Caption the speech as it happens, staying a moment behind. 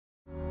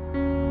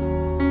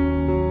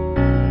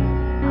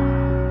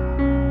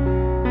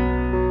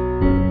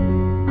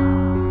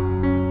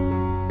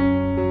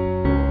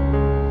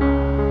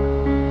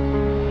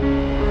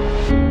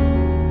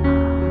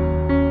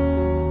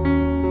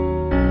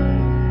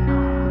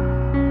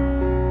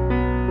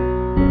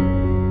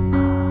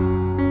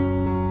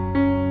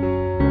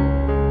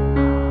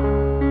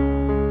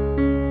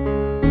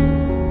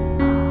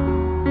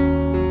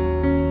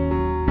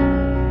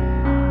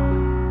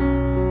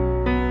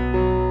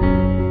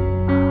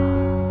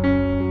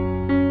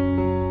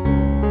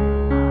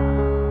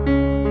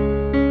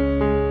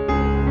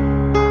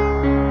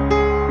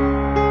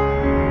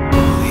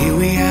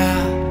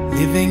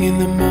living in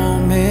the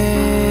moment,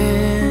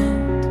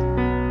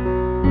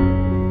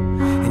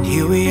 and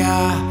here we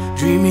are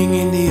dreaming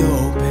in the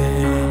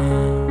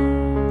open.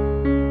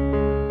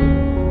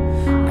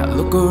 Now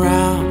look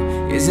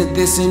around, isn't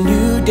this a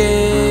new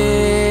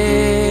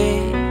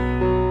day?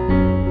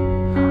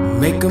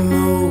 Make a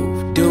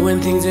move,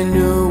 doing things a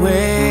new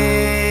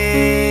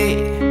way,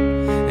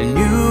 a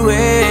new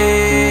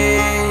way.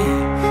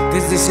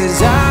 'Cause this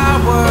is our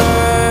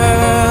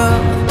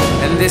world,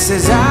 and this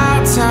is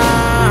our time.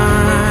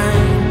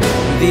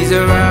 These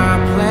are our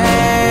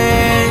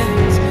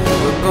plans,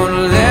 we're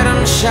gonna let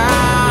them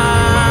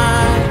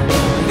shine.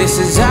 This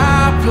is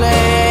our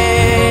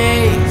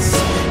place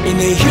in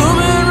the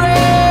human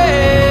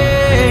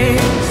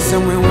race,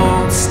 and we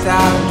won't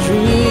stop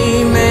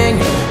dreaming.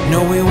 No,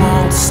 we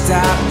won't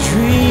stop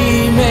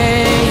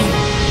dreaming.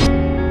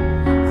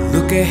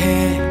 Look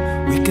ahead,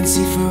 we can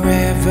see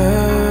forever.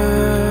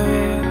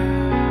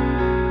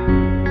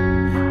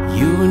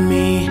 You and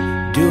me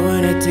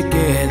doing it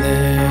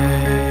together.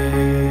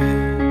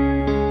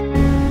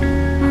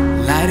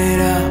 Light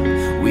it up,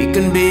 we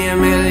can be a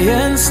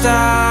million stars.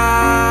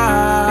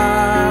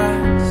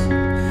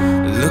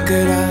 Look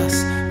at us,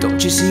 don't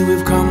you see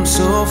we've come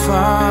so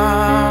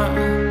far?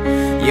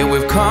 Yeah,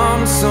 we've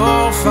come so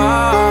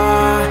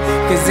far.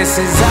 'Cause this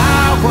is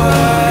our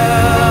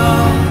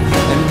world,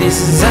 and this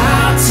is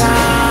our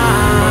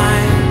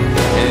time,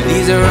 and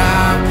these are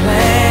our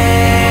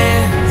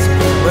plans,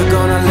 we're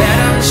gonna let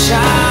them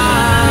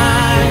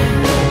shine.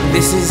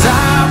 This is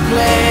our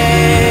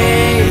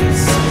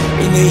place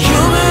in the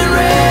human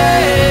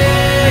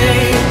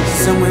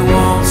race, and we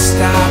won't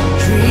stop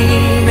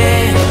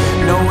dreaming.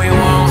 No, we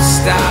won't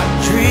stop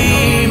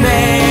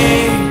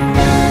dreaming.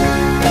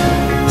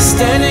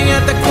 Standing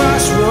at the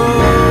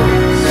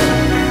crossroads,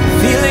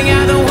 feeling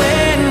how the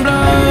wind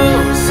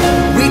blows,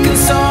 we can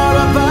soar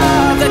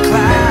above the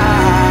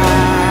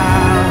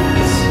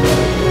clouds.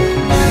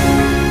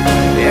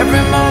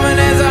 Every moment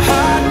has a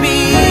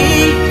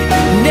heartbeat,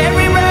 and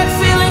every breath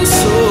feeling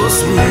so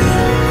sweet.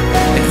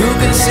 And who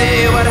can say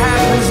what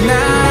happens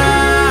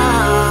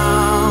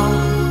now?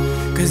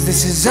 'Cause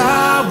this is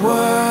our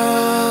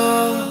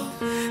world,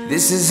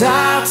 this is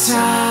our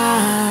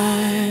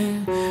time,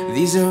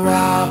 these are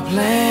our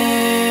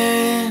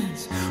plans,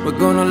 we're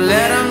gonna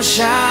let them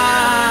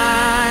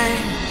shine.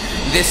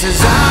 This is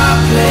our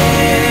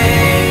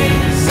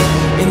place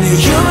in the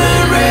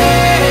human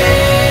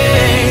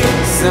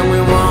race, and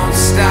we won't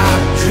stop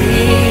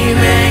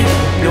dreaming.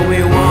 No,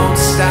 we won't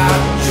stop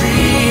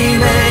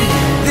dreaming.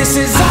 This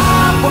is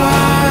our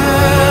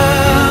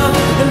world,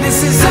 and this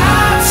is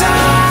our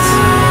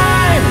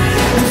time,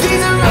 and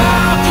these are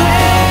our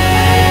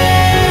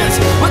plans,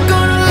 we're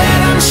gonna let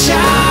them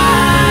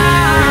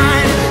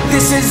shine.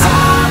 This is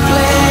our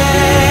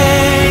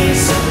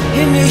place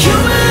in the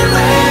human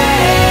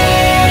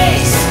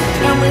race,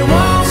 and we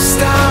won't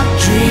stop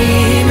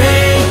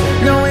dreaming.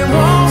 No, we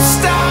won't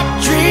stop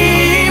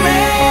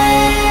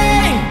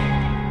dreaming.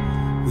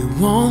 We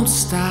won't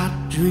stop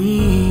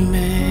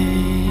dreaming.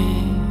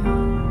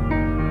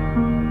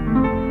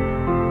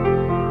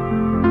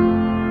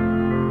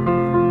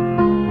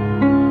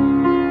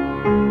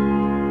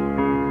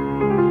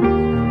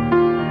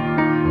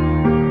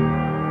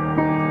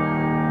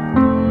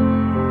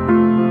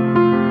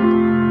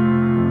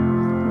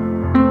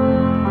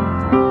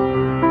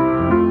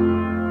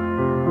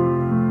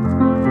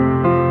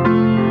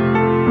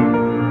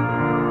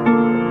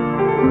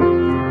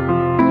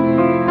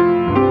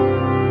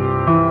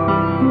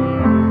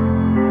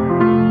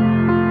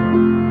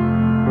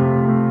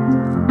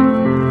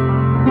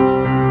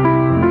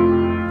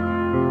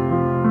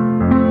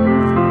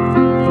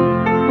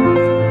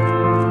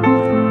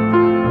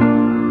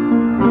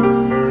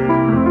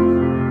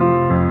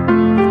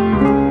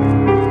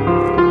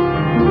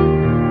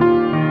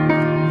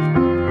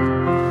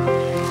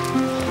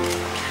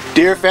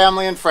 Dear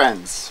family and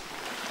friends,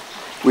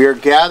 we are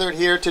gathered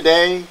here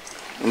today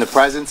in the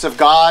presence of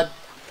God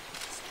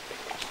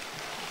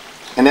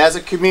and as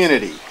a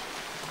community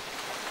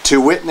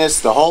to witness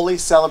the holy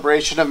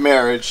celebration of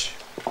marriage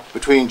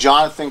between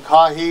Jonathan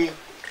Cahy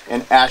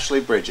and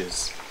Ashley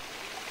Bridges.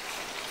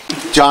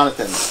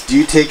 Jonathan, do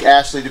you take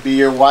Ashley to be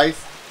your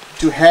wife,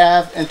 to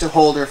have and to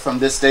hold her from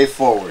this day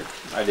forward?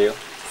 I do.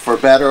 For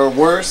better or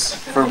worse,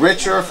 for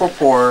richer or for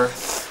poorer,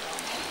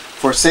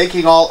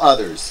 forsaking all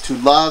others, to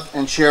love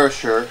and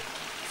cherish her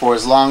for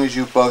as long as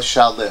you both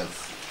shall live?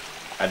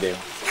 I do.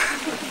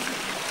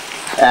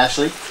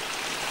 Ashley,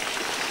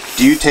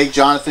 do you take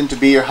Jonathan to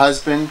be your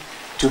husband,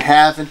 to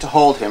have and to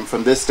hold him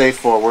from this day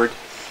forward,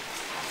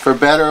 for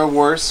better or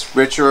worse,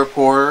 richer or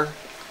poorer,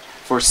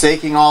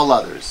 forsaking all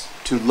others,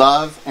 to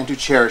love and to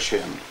cherish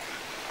him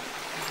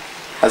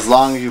as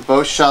long as you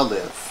both shall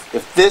live?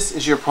 If this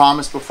is your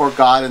promise before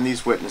God and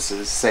these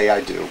witnesses, say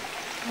I do.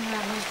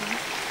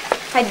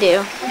 I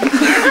do.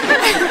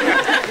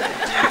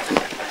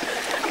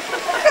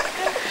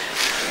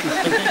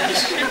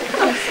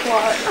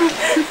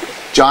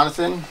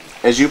 Jonathan,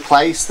 as you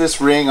place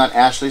this ring on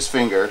Ashley's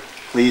finger,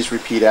 please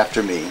repeat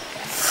after me.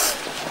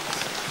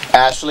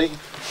 Ashley,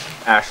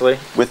 Ashley,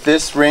 with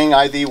this ring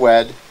I thee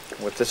wed.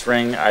 with this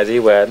ring I thee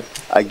wed.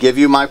 I give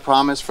you my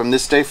promise from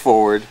this day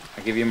forward.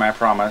 I give you my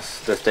promise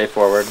this day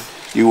forward.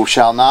 You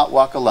shall not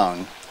walk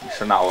alone. You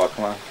shall not walk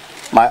alone.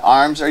 My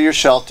arms are your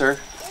shelter.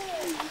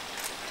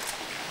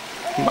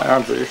 My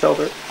arms are your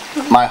shelter.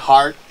 My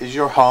heart is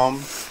your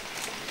home.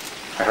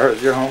 My heart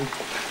is your home.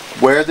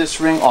 Wear this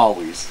ring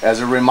always as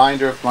a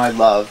reminder of my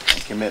love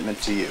and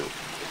commitment to you.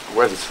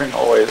 Wear this ring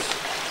always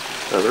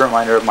as a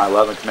reminder of my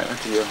love and commitment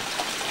to you.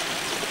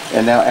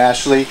 And now,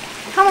 Ashley,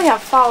 How am I gonna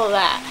follow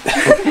that?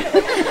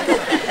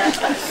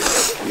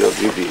 you'll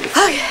do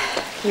beautiful.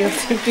 You're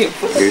so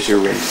beautiful. Here's your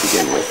ring to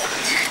begin with.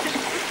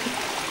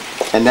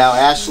 And now,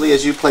 Ashley,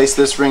 as you place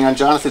this ring on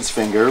Jonathan's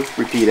finger,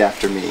 repeat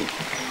after me.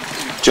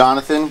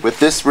 Jonathan, with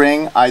this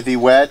ring I thee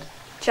wed.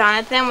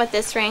 Jonathan, with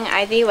this ring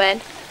I thee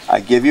wed. I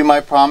give you my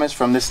promise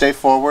from this day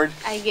forward.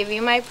 I give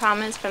you my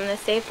promise from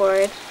this day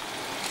forward.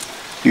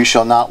 You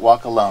shall not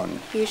walk alone.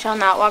 You shall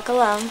not walk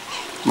alone.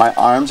 My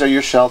arms are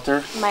your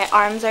shelter. My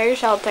arms are your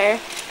shelter.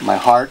 My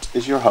heart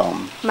is your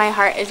home. My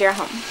heart is your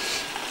home.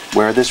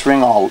 Wear this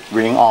ring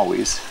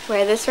always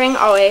Wear this ring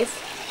always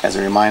as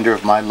a reminder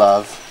of my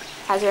love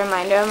as a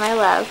reminder of my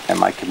love and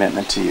my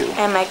commitment to you.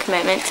 and my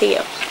commitment to you.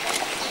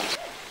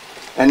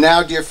 And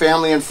now, dear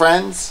family and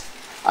friends,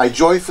 I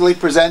joyfully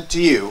present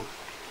to you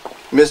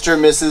Mr.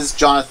 and Mrs.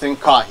 Jonathan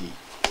Cahy.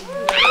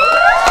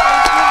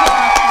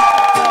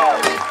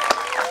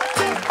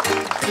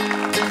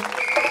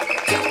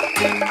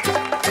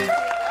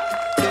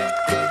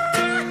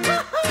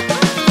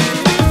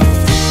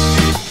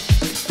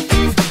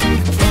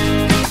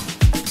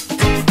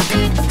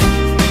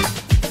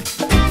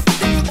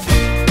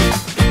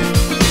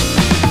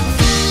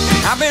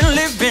 I've been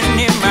living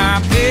in my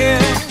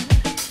bed.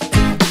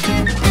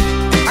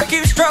 I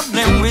keep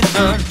struggling with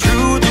the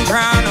truth and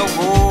trying to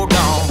hold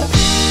on.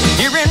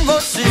 Hearing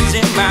voices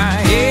in my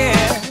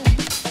head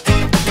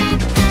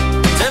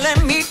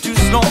telling me to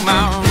slow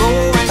my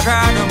roll and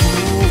try to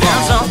move on.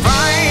 There's a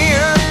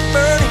fire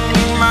burning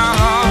in my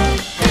heart.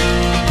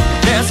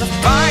 There's a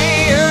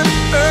fire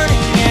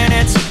burning and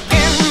it's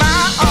in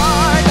my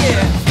heart,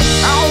 yeah.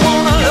 I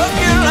wanna love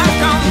you like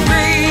I'm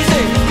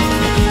crazy.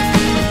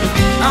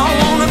 I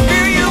wanna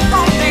feel you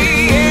from the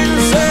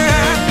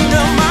inside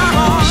of my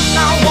heart.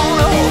 I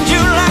wanna hold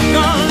you like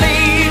a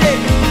lady.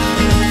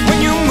 When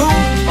you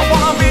move, I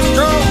wanna be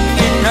strong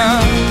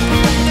enough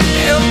to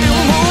help you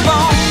move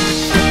on.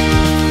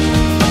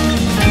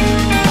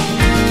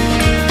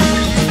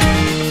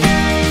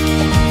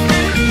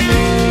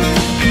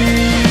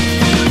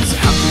 So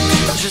how could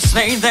you just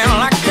lay there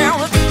like there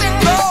was nothing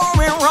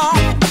going wrong?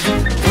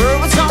 The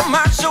world was on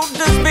my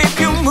shoulders, babe,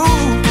 you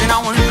moved and I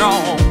was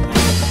wrong.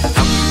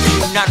 How could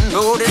you not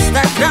notice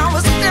that I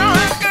was still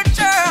like a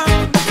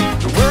child?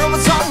 The world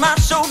was on my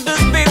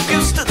shoulders, babe,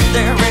 you stood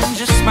there and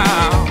just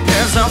smiled.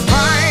 There's a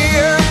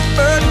fire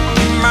burning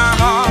in my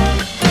heart.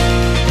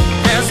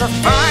 There's a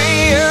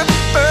fire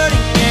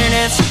burning and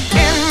it's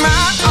in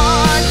my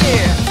heart,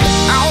 yeah.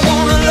 I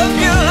wanna love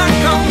you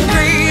like I'm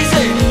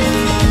crazy.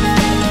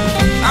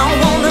 I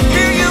wanna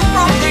feel you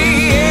from the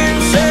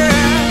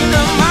inside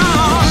of my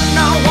heart.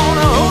 I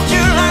wanna hold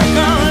you like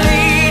a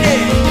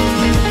lady.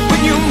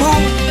 When you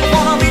move, I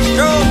wanna be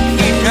strong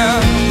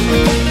enough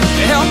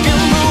to help you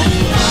move.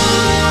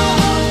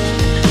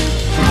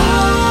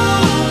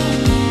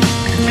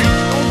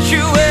 Don't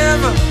you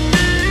ever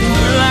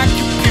feel like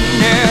you can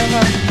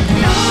never.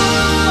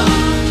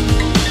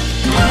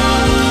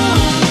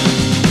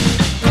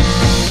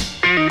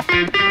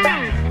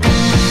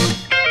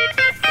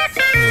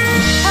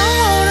 I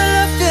wanna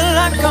love you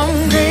like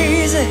I'm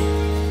crazy.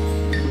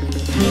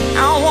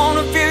 I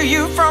wanna feel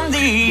you from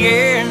the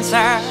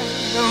inside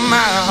of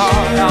my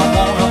heart. I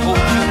wanna hold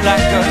you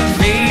like a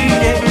lady.